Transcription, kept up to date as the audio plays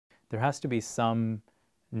there has to be some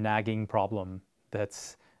nagging problem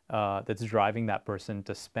that's driving that person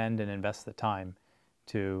to spend and invest the time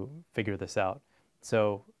to figure this out.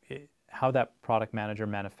 So how that product manager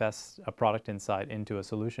manifests a product insight into a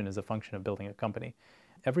solution is a function of building a company.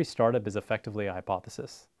 Every startup is effectively a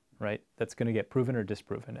hypothesis, right? That's going to get proven or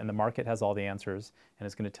disproven, and the market has all the answers, and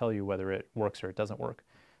it's going to tell you whether it works or it doesn't work.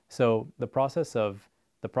 So the process of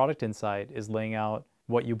the product insight is laying out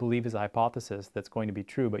what you believe is a hypothesis that's going to be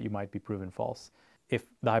true, but you might be proven false. If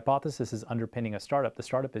the hypothesis is underpinning a startup, the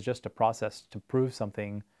startup is just a process to prove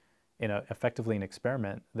something in effectively an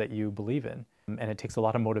experiment that you believe in. And it takes a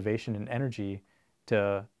lot of motivation and energy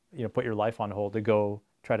to put your life on hold to go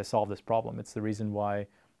try to solve this problem. It's the reason why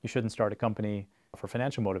you shouldn't start a company for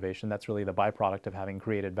financial motivation. That's really the byproduct of having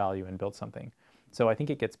created value and built something. So I think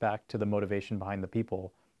it gets back to the motivation behind the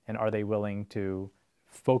people, and are they willing to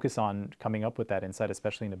focus on coming up with that insight,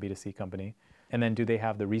 especially in a B2C company? And then do they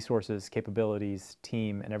have the resources, capabilities,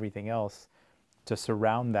 team, and everything else to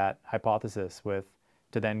surround that hypothesis with,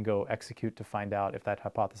 to then go execute to find out if that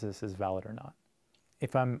hypothesis is valid or not?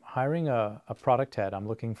 If I'm hiring a product head, I'm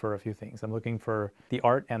looking for a few things. I'm looking for the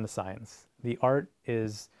art and the science. The art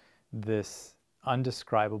is this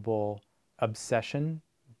undescribable obsession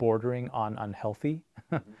bordering on unhealthy,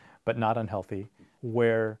 but not unhealthy,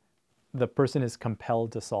 where the person is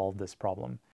compelled to solve this problem.